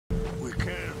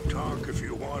if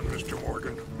you want, Mr.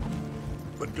 Morgan.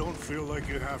 But don't feel like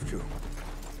you have to.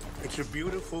 It's a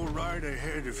beautiful ride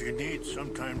ahead if you need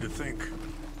some time to think.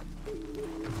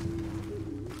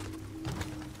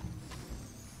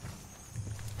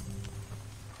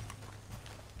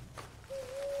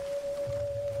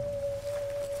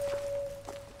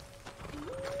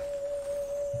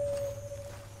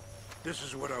 This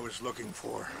is what I was looking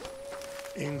for.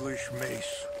 English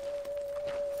mace.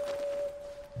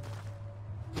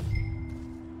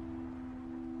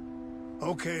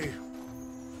 Okay,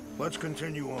 let's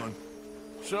continue on.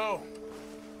 So,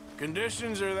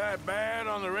 conditions are that bad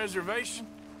on the reservation?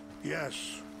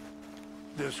 Yes.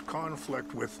 This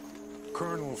conflict with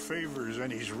Colonel Favors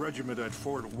and his regiment at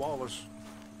Fort Wallace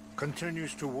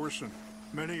continues to worsen.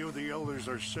 Many of the elders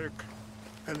are sick,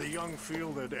 and the young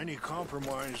feel that any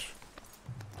compromise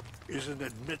is an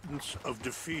admittance of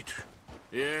defeat.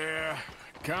 Yeah,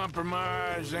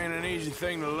 compromise ain't an easy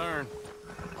thing to learn.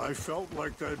 I felt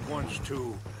like that once,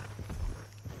 too.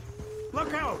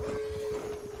 Look out!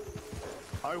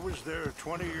 I was there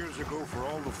 20 years ago for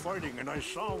all the fighting, and I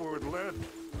saw where it led.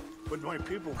 But my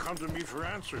people come to me for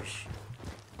answers.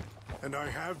 And I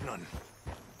have none.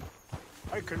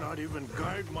 I cannot even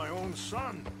guide my own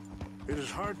son. It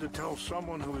is hard to tell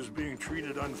someone who is being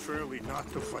treated unfairly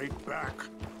not to fight back.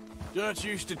 Dutch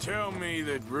used to tell me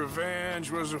that revenge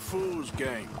was a fool's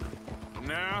game.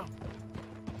 Now,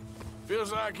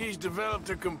 feels like he's developed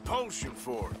a compulsion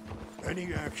for it.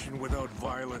 Any action without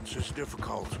violence is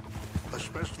difficult,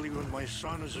 especially when my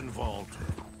son is involved.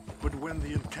 But when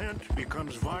the intent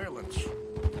becomes violence,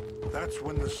 that's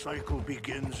when the cycle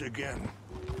begins again.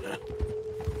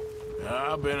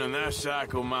 I've been in that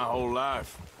cycle my whole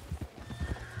life.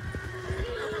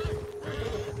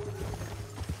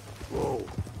 Whoa.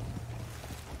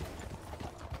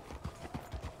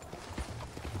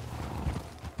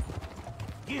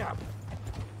 Yeah.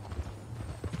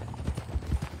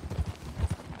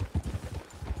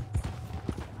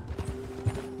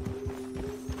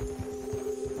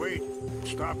 Wait,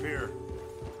 stop here.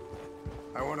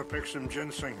 I want to pick some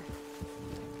ginseng.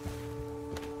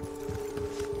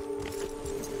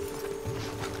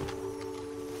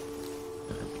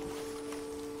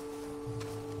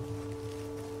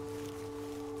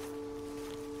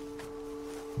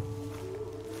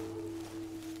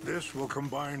 This will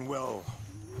combine well.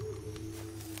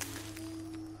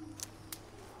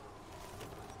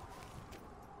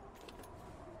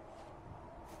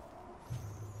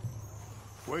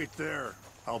 Wait there.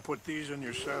 I'll put these in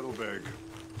your saddlebag.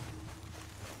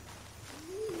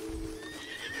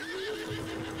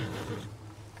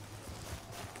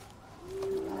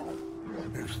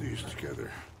 Mix these together.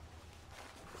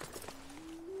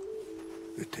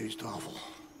 They taste awful,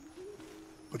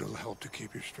 but it'll help to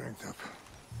keep your strength up.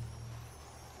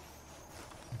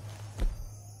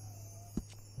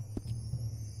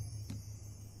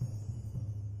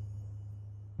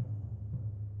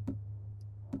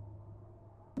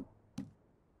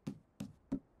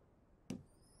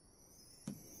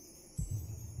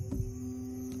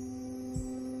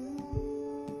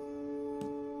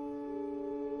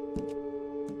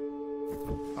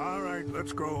 All right,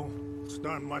 let's go. It's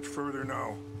not much further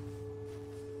now.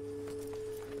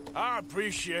 I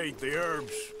appreciate the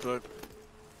herbs, but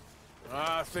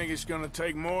I think it's gonna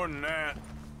take more than that.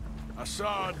 I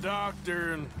saw a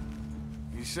doctor and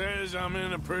he says I'm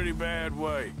in a pretty bad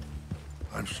way.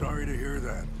 I'm sorry to hear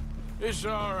that. It's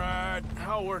all right.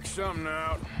 I'll work something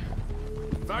out.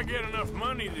 If I get enough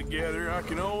money together, I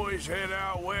can always head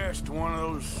out west to one of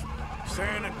those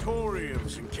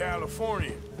sanatoriums in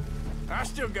California. I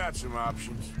still got some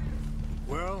options.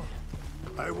 Well,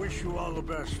 I wish you all the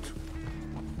best.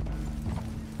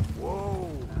 Whoa.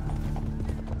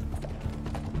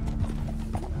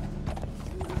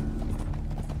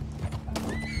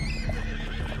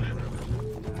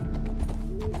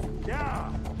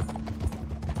 Yeah.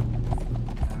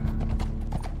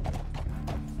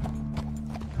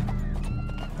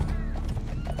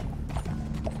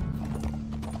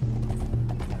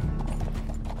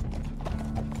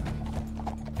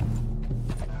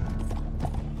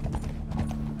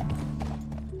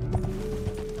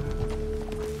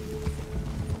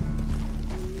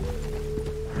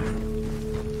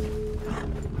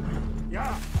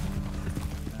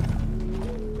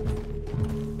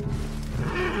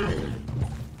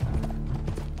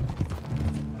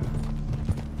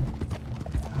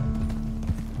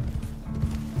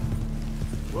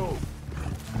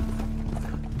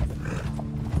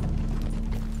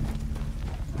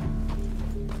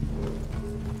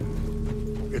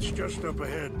 It's just up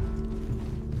ahead.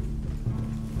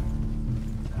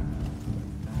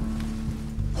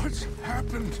 What's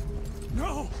happened?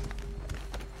 No!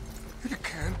 It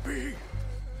can't be.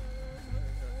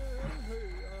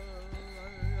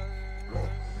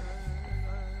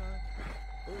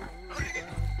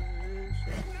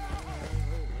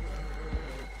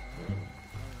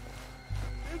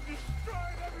 It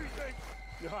destroyed everything!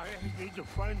 I need to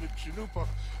find the Chanupa.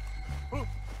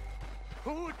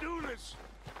 Who would do this?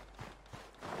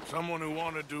 Someone who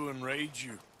wanted to enrage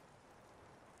you.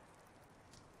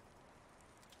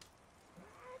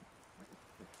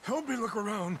 Help me look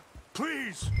around,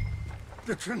 please.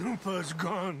 The Chanupa is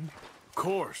gone. Of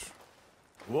course.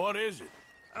 What is it?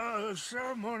 A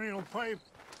ceremonial pipe.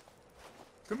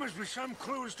 There must be some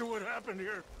clues to what happened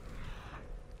here.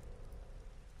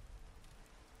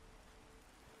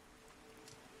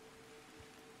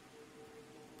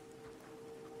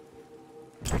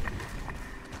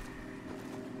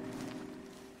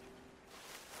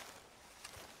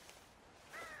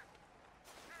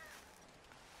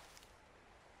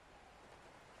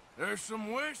 There's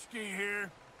some whiskey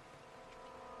here.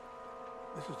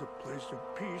 This is a place of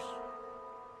peace.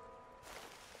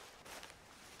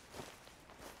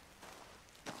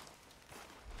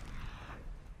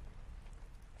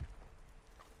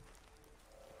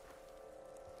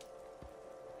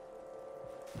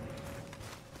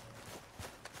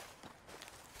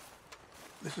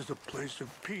 This is a place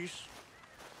of peace.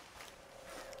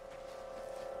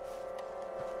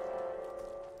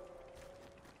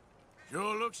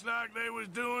 Sure looks like they was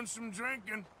doing some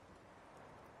drinking.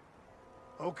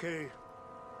 Okay,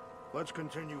 let's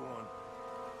continue on.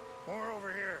 More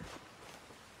over here.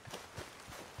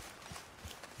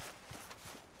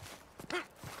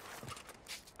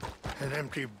 An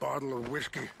empty bottle of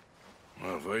whiskey.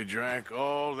 Well, if they drank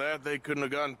all that, they couldn't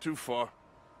have gotten too far.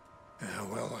 Yeah,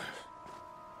 well,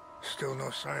 still no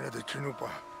sign of the Chanupa.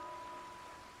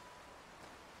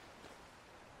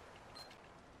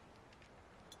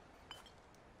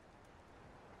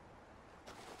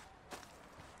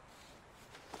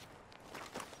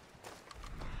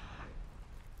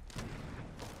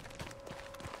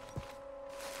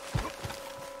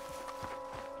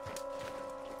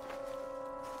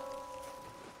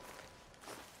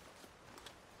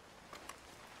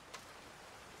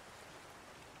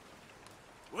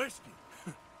 Whiskey.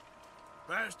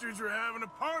 Bastards are having a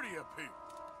party up here.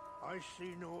 I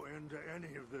see no end to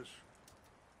any of this.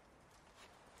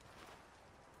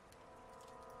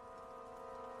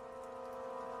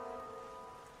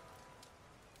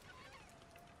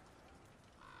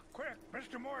 Quick,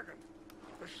 Mr. Morgan.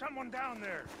 There's someone down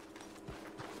there.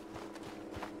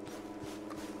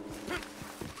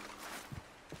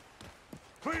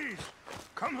 Please,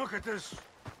 come look at this.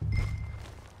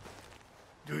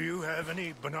 Do you have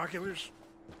any binoculars?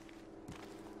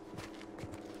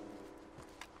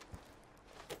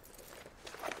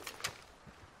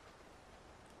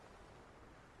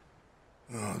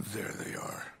 Oh, there they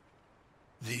are.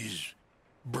 These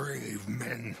brave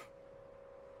men.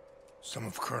 Some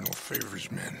of Colonel Favor's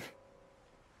men.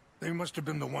 They must have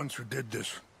been the ones who did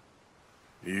this.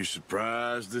 Are you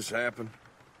surprised this happened?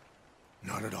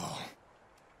 Not at all.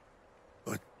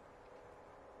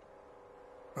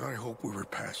 But I hope we were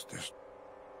past this.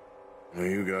 Well,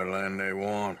 you got land they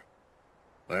want.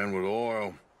 Land with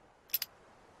oil.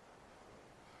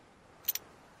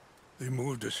 They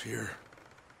moved us here.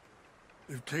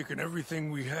 They've taken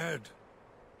everything we had.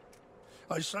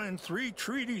 I signed 3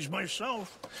 treaties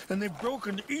myself, and they've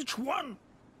broken each one.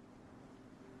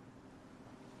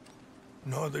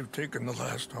 Now they've taken the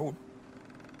last hope.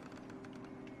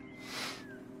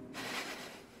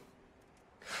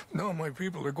 Now my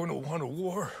people are going to want a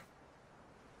war.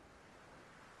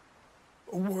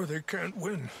 A war they can't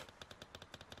win.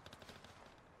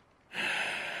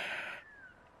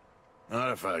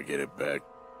 Not if I get it back.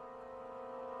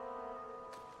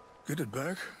 Get it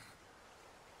back?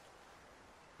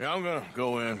 Yeah, I'm gonna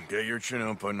go in, get your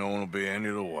Chanupa, no one will be any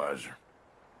the wiser.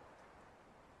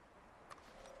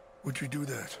 Would you do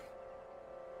that?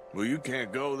 Well, you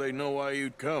can't go, they know why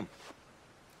you'd come.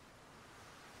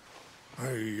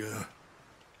 I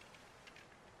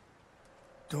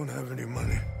don't have any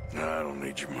money. No, I don't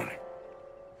need your money.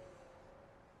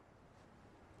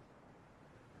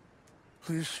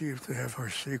 Please see if they have our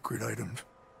sacred items.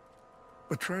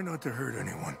 But try not to hurt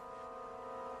anyone.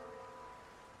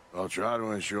 I'll try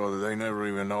to ensure that they never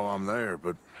even know I'm there,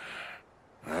 but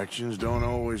actions don't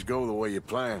always go the way you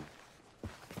plan.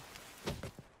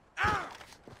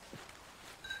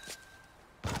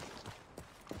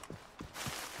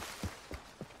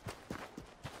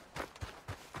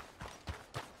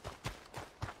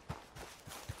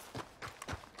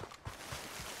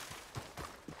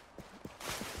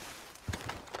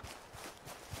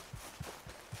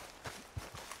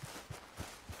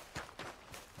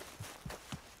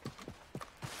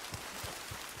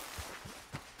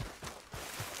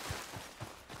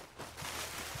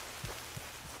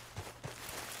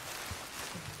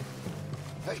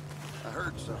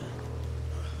 heard something.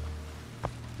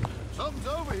 Something's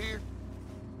over here.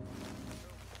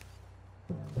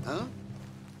 Huh?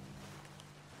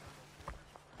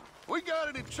 We got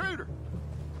an intruder.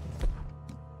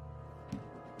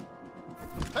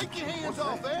 Take your hands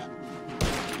off that.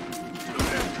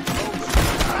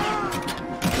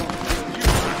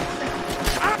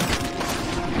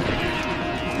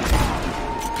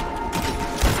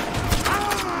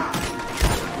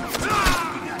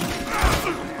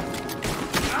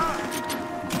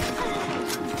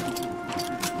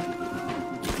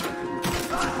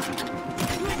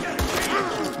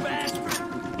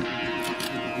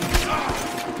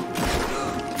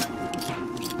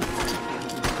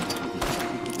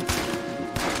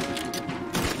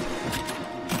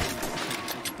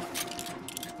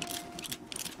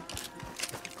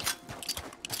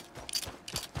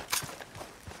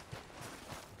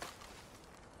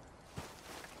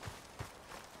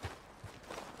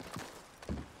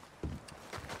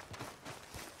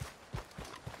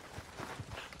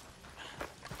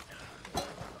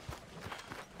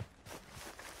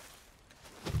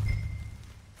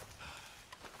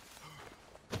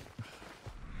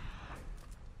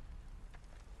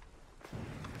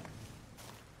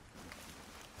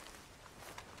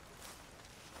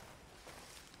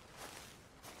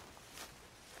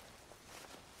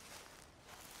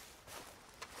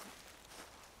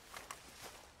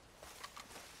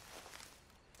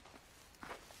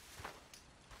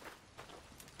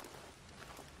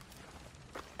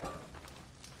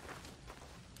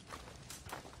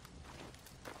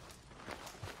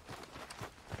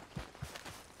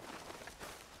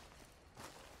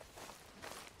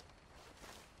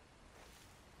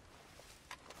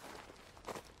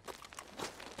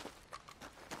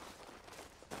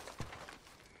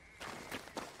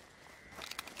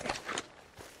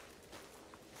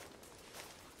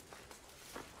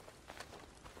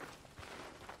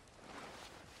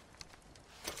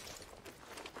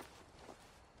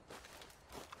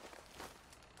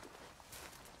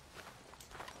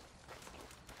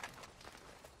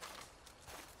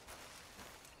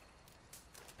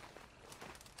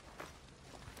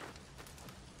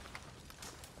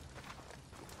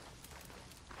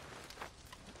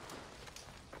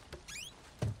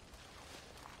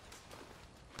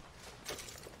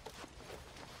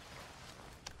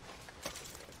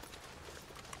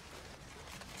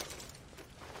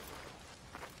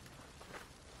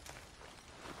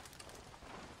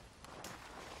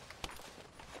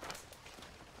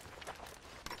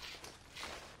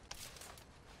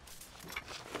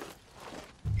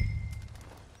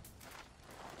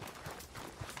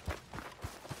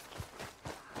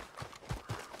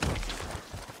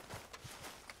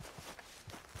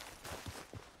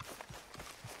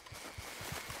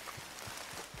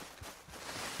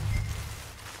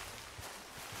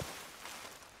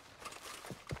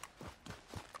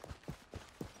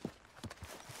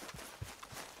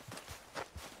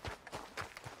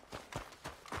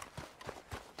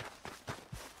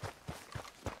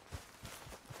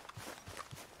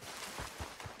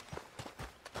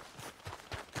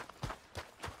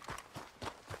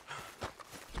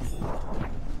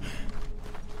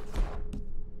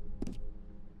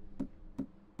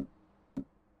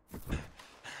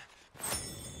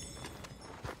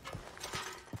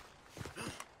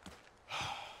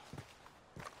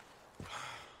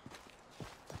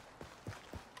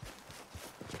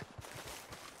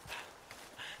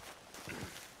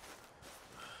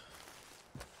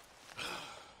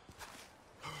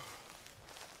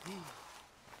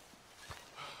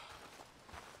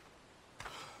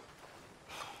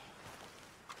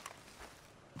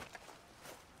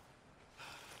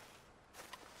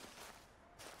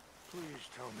 Please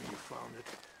tell me you found it.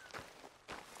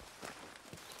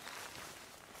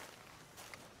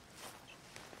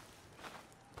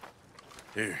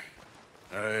 Here.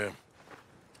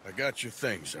 I got your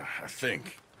things, I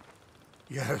think.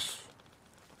 Yes.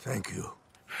 Thank you.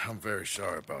 I'm very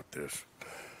sorry about this.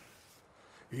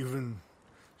 Even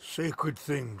sacred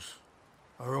things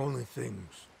are only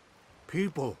things.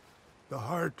 People, the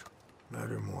heart,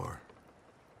 matter more.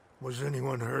 Was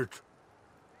anyone hurt?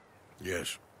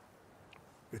 Yes.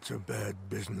 It's a bad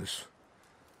business.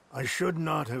 I should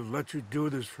not have let you do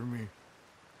this for me.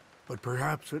 But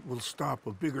perhaps it will stop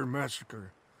a bigger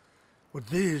massacre. With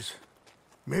these,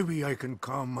 maybe I can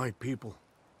calm my people.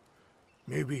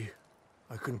 Maybe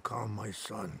I can calm my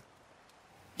son.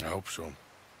 I hope so.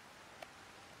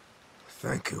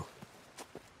 Thank you.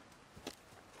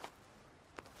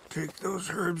 Take those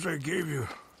herbs I gave you,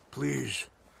 please.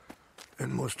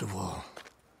 And most of all,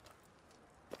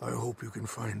 I hope you can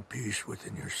find peace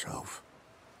within yourself.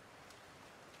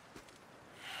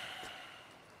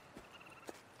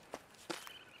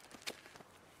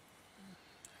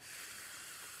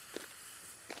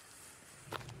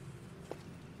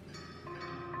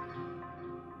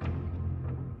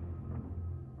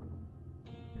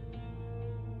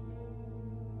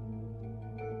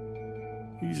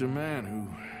 He's a man who,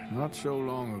 not so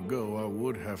long ago, I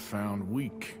would have found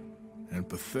weak and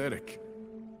pathetic.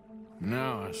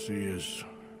 Now I see as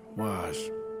wise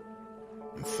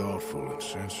and thoughtful and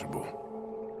sensible.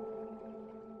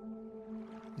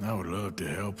 I would love to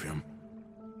help him,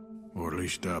 or at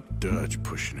least stop Dutch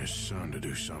pushing his son to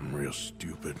do something real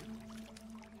stupid.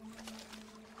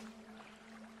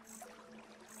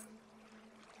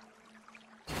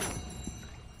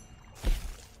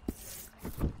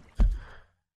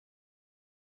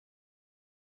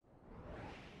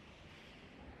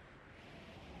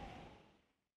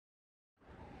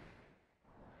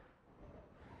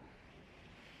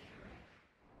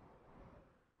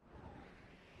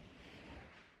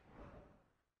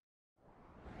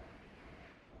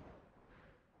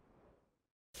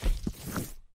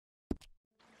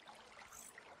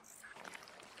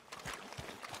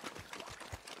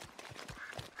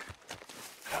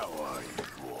 How are you,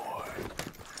 boy?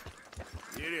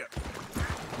 Get up.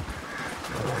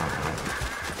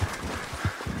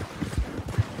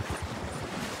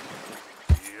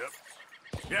 Yep.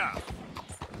 Yeah.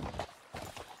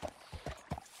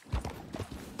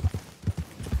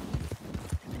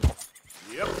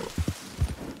 Yep.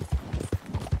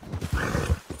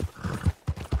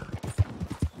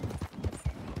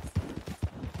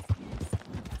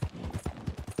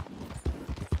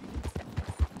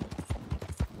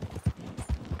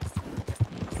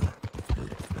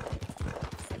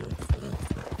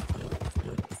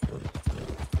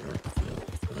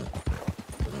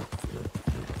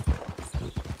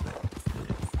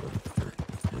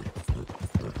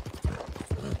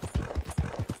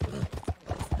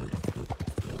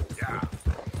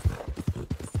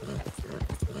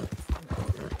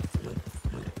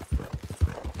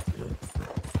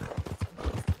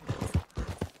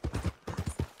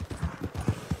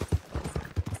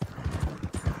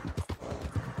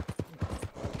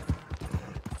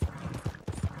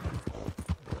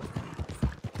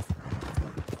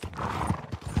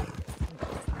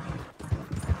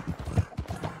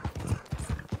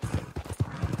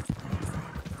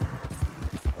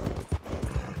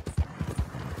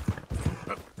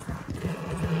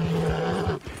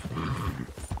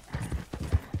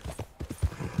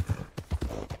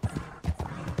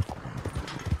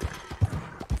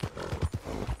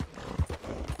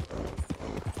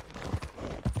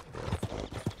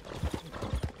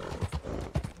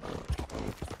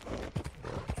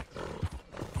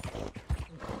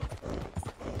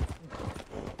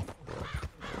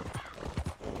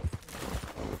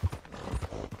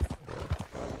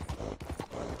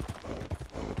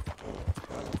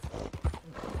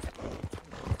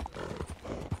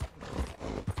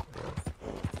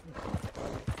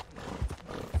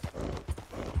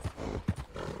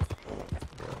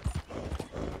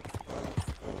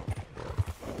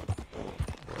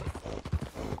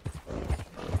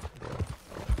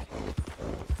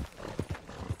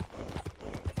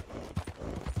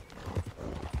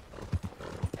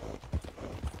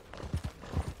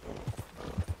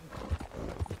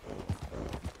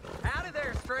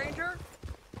 Stranger?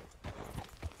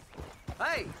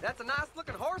 Hey, that's a nice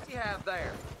looking horse you have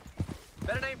there.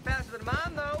 Bet it ain't faster than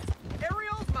mine, though.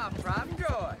 Ariel's my pride and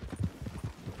joy.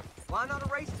 Why not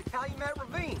a race to Calumet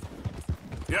Ravine?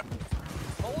 Yep.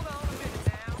 Hold on a minute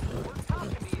now. We're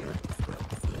talking to you.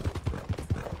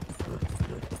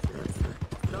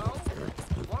 No?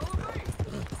 One of the things.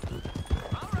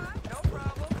 All right, no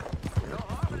problem. No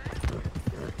harm in asking.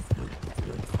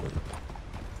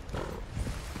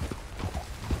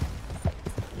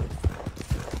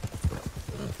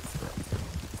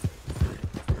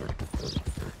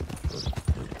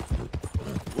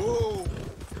 Whoa!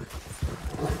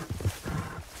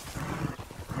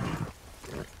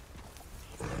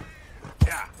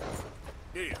 Yeah.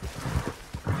 Yeah.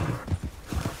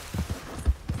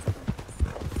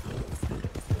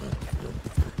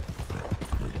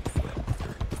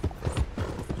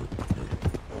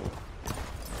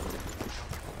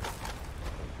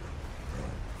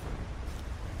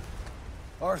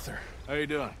 Arthur, How you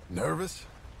doing? nervous?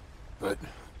 But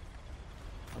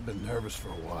I've been nervous for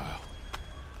a while.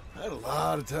 I had a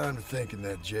lot of time to think in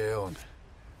that jail, and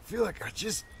I feel like I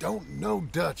just don't know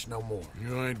Dutch no more.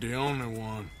 You ain't the only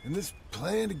one. And this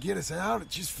plan to get us out, it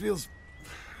just feels...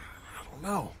 I don't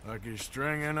know. Like he's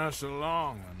stringing us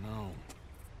along, I know.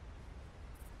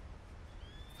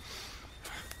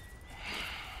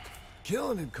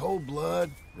 Killing in cold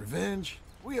blood, revenge,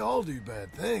 we all do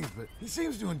bad things, but he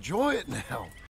seems to enjoy it now.